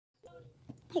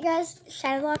Hey guys,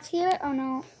 Shadowlock's here. Oh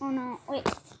no, wait.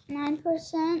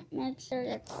 9%. Make sure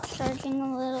it's charging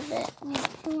a little bit. We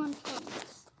have 2 on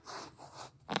phones.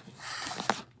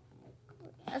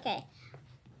 Okay.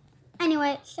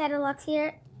 Anyway, Shadowlock's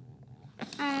here.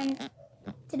 And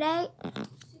today,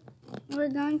 we're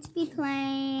going to be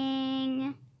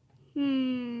playing...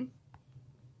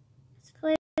 Let's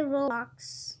play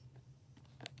Roblox.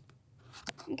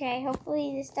 Okay,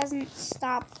 hopefully this doesn't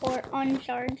stop or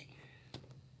uncharge.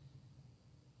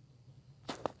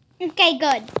 Okay,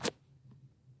 good.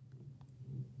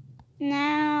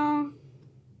 Now,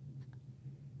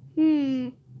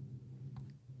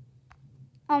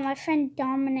 oh, my friend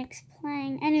Dominic's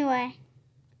playing. Anyway,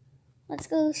 let's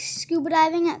go scuba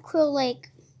diving at Quill Lake.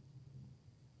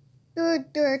 The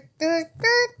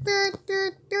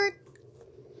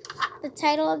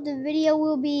title of the video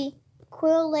will be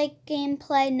Quill Lake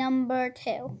Gameplay Number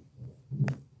 2.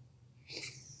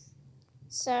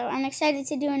 So I'm excited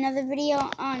to do another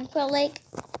video on Quill Lake.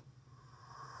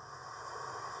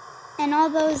 And all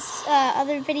those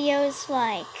other videos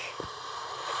like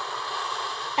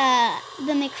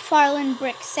the McFarlane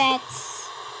brick sets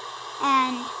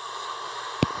and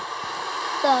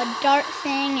the dart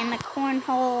thing and the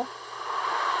cornhole.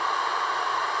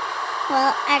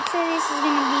 Well, actually this is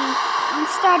going to be, I'm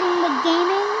starting the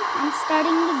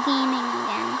gaming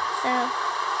again, so.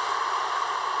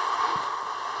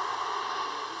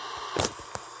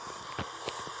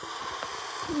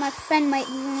 My friend might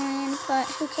join, but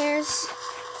who cares?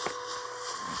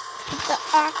 Put the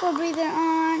aqua breather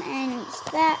on and use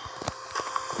that.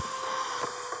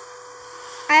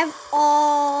 I have all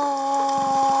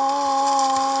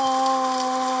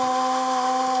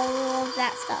of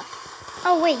that stuff.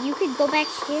 Oh wait, you could go back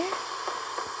here?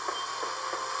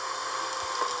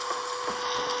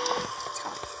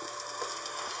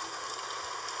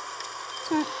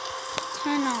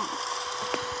 Turn off.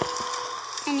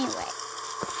 Anyway.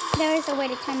 There is a way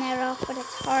to turn that off, but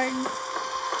it's hard.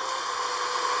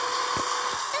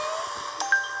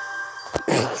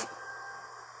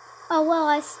 Oh well,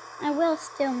 I will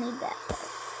still need that.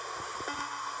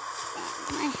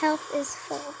 My health is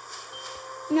full.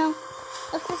 No,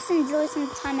 let's just enjoy some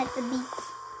time at the beach.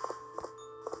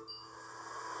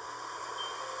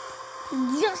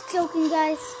 Just joking,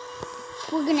 guys.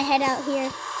 We're gonna head out here.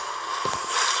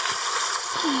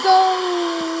 Go!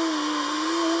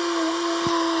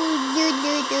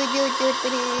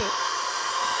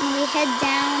 And we head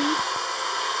down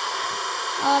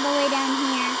all the way down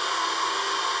here.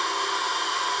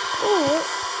 Ooh,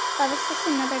 oh, this is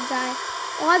another guy.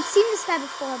 Oh, I've seen this guy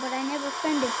before, but I never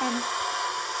friended him.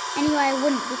 Anyway, I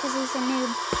wouldn't because he's a noob.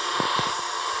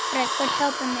 But I could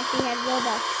help him if he had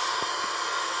Robux.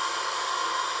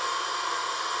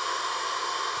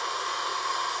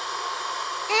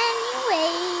 Anyway,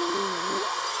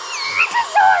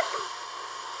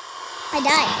 I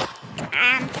died.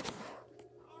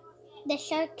 The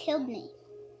shark killed me.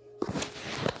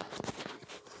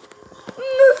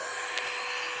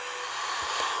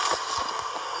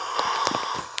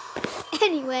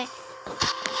 Anyway,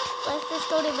 let's just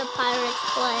go to the pirate's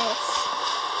place.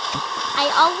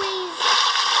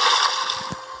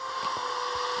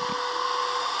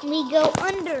 We go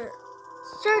under.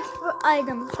 Search for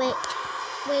items. Wait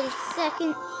a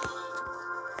second.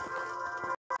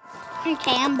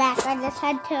 Okay, I'm back. I just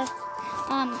had to,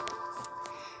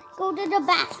 go to the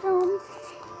bathroom.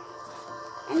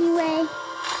 Anyway,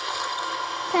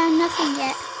 found nothing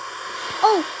yet.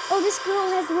 Oh, this girl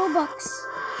has Robux.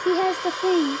 She has the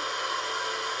thing.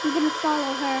 I'm gonna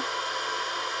follow her.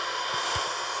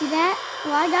 See that?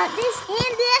 Well, I got this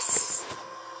and this.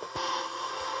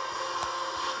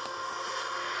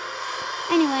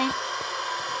 Anyway.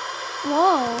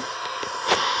 Whoa.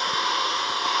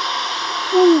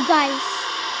 Oh, guys.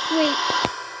 Wait.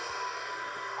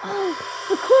 Oh,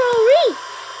 the coral reef.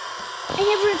 I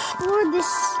never explored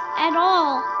this at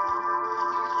all.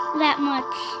 That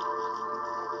much.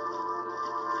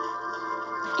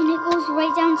 And it goes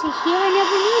right down to here. I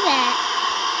never knew that.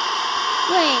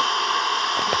 Wait.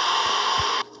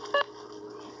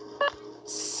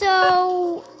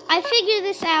 So, I figured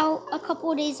this out a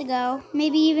couple of days ago.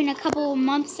 Maybe even a couple of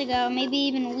months ago. Maybe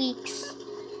even weeks.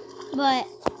 But...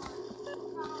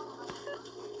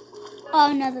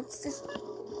 oh no, that's just...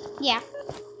 yeah.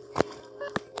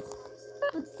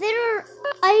 But there are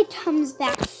items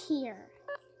back here.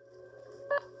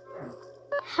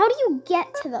 How do you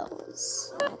get to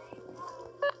those?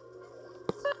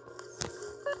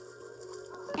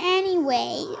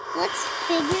 Anyway, let's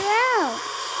figure out.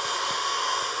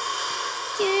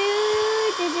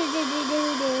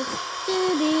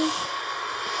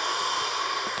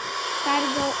 Gotta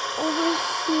go over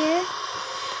here.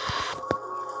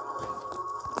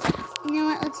 You know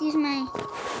what? Let's use my...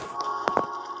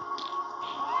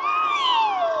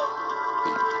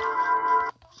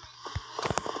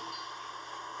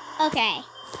 Okay.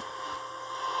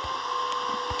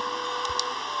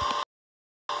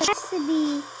 It has to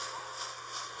be...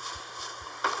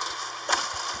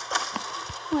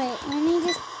 Wait, let me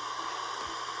just...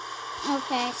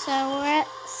 Okay, so we're at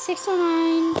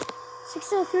 609,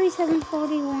 603,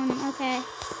 741. Okay.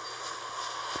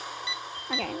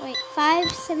 Okay, wait.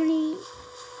 570,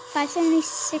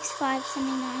 576,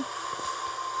 579.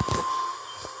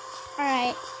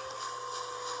 Alright.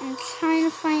 I'm trying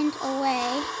to find a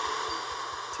way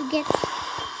to get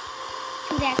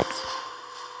to that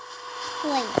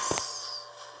place.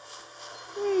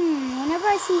 Whenever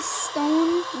I see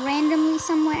stone randomly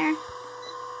somewhere,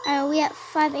 we at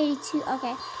 582.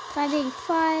 Okay,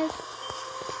 585.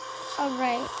 All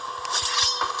right.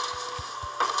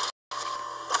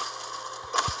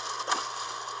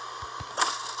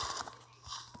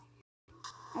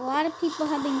 A lot of people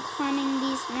have been climbing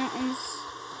these mountains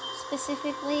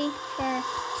specifically for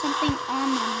something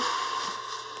on them,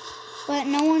 but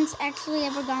no one's actually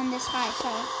ever gone this high. So,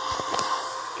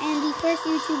 and the first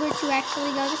YouTuber to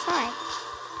actually go this high.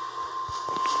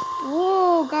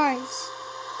 Whoa, guys.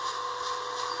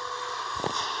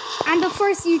 I'm the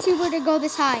first YouTuber to go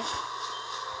this high.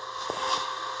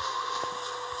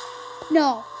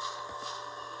 No.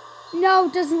 No,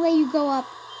 it doesn't let you go up.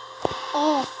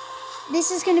 Oh,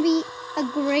 this is going to be a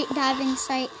great diving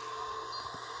site.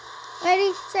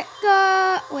 Ready, set,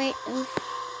 go. Wait, oof.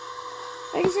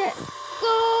 Ready, set,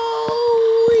 go.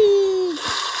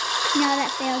 No,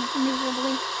 that failed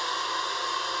miserably.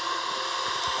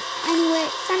 Anyway,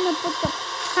 time to put the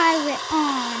pirate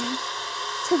on.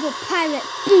 To the pirate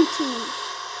booty.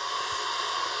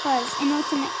 Because in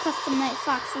Ultimate Custom Night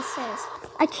Foxy says,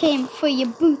 I came for your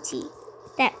booty.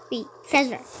 That be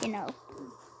treasure, you know.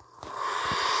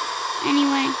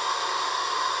 Anyway.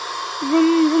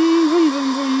 Vroom, vroom, vroom, vroom,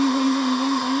 vroom, vroom, vroom,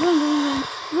 vroom, vroom,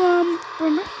 vroom,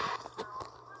 vroom, vroom.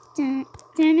 Dun,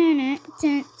 dun, dun,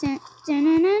 dun, dun, dun,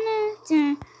 dun, dun,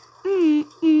 dun.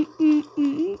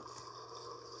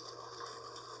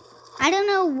 I don't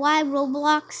know why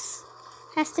Roblox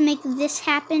has to make this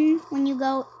happen when you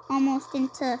go almost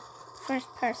into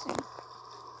first person.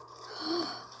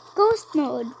 Ghost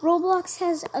mode. Roblox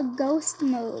has a ghost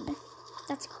mode.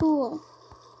 That's cool.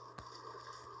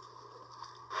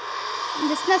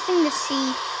 There's nothing to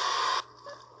see.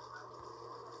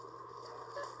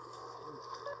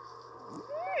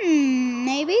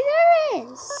 Maybe there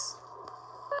is.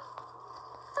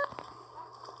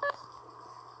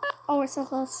 Oh, we're so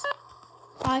close.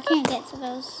 Oh, I can't get to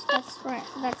those. That's right.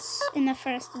 That's in the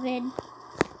first vid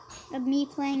of me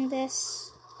playing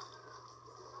this.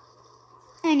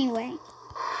 Anyway.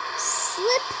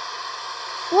 Slip.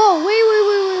 Whoa, wait.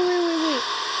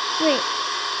 Wait.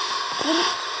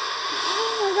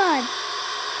 Oh my god.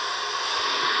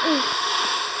 Ooh.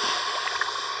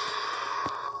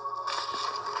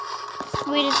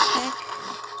 Wait a sec.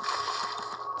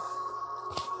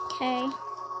 Okay.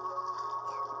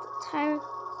 Tire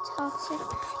toxic.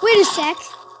 Wait a sec.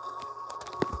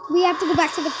 We have to go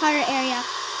back to the pirate area.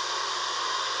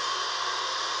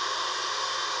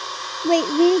 Wait,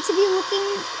 we need to be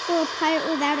looking for a pirate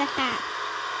without a hat.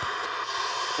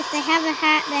 If they have a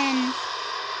hat, then...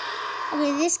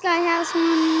 Okay, this guy has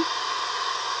one.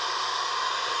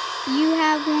 You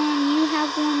have one. You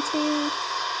have one too.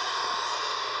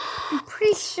 I'm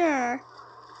pretty sure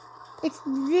it's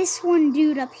this one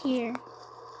dude up here.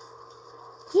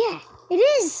 Yeah, it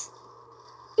is.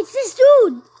 It's this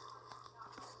dude.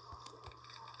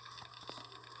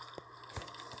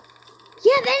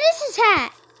 Yeah, that is his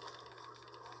hat.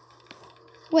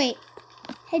 Wait,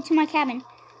 head to my cabin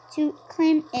to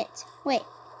claim it. Wait.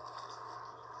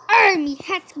 Me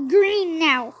hat's green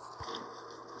now.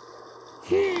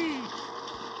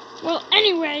 Well,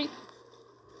 anyway,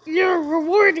 your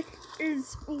reward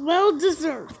is well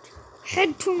deserved.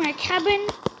 Head to my cabin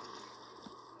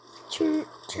to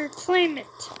claim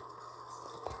it.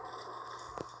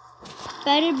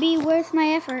 Better be worth my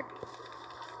effort.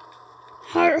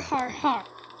 Har har har.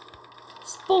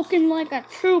 Spoken like a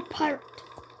true pirate.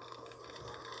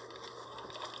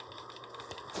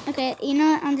 Okay, you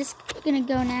know what? I'm just gonna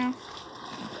go now.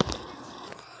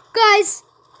 Guys!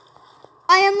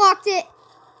 I unlocked it!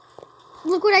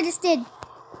 Look what I just did.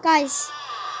 Guys.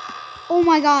 Oh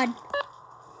my god.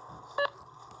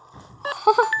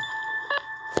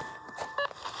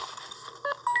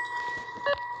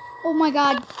 Oh my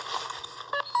god.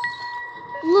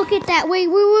 Look at that. Wait.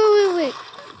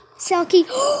 Selkie.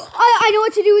 I know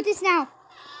what to do with this now.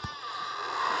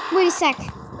 Wait a sec.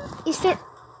 Is there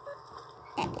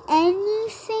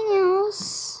anything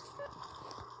else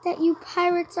that you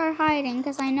pirates are hiding?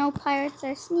 Because I know pirates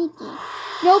are sneaky.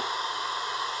 Nope.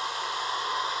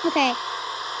 Okay.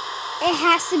 It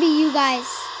has to be you guys.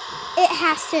 It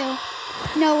has to.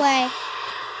 No way.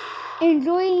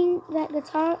 Enjoying that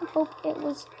guitar. Hope it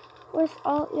was worth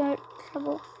all your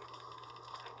trouble.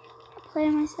 Play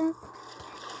myself.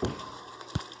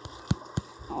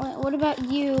 Oh, what about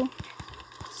you,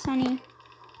 Sonny?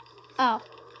 Oh.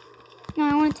 No,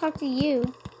 I want to talk to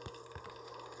you.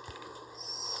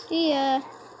 See ya.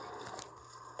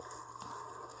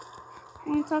 I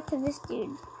want to talk to this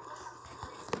dude.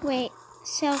 Wait,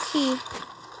 cell key.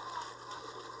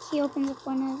 Key opens up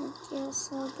one of the jail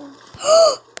cell doors.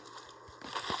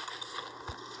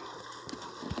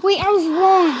 Wait, I was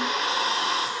wrong.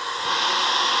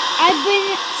 I've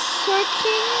been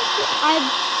searching.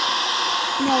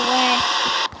 No way.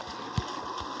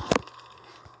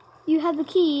 You have the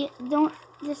key. Don't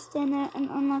just stand there and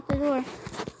unlock the door.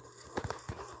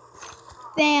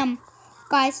 Bam.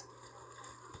 Guys,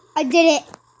 I did it.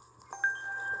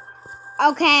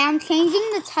 Okay, I'm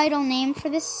changing the title name for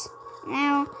this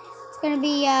now. It's gonna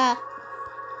be, I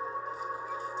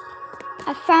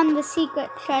found the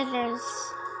secret treasures.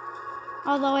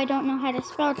 Although I don't know how to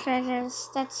spell treasures.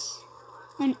 That's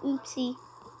an oopsie.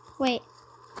 Wait.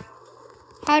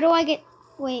 How do I get...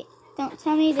 Wait. Don't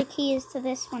tell me the key is to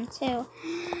this one, too.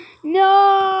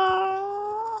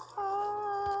 No!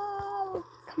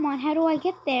 Come on, how do I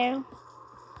get there?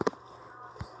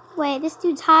 Wait, this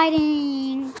dude's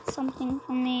hiding something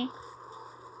from me.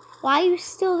 Why are you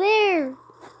still there?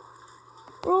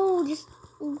 Bro, just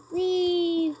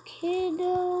leave,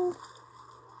 kiddo.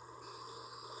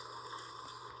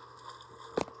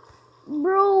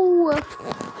 Bro,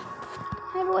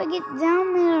 how do I get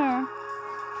down there?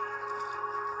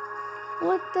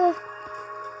 What the?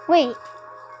 Wait,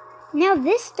 now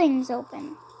this thing's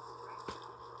open.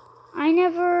 I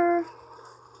never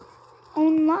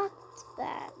unlocked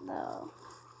that though.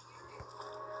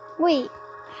 Wait,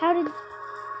 how did...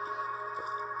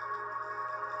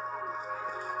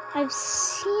 I've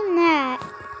seen that.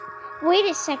 Wait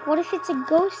a sec, what if it's a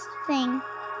ghost thing?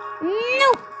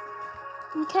 Nope!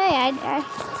 Okay,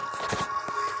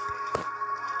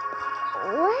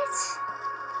 What?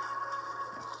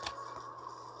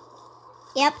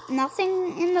 Yep,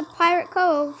 nothing in the Pirate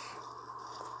Cove.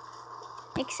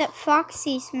 Except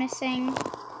Foxy's missing.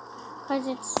 Because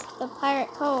it's the Pirate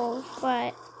Cove,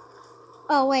 but...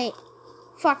 Oh, wait.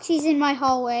 Foxy's in my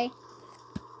hallway.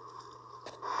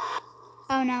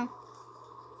 Oh, no.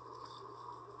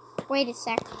 Wait a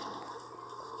sec.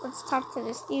 Let's talk to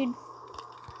this dude.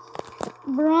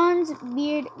 Bronze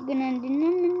beard.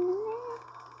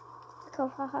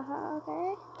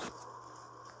 Okay.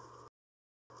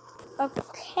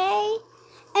 Okay.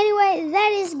 Anyway,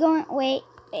 that is going... Wait.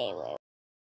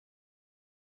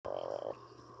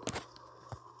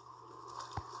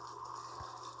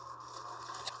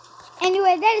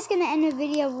 Anyway, that is going to end the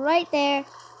video right there.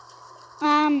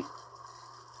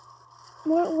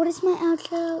 What is my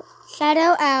outro?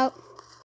 Shadow out.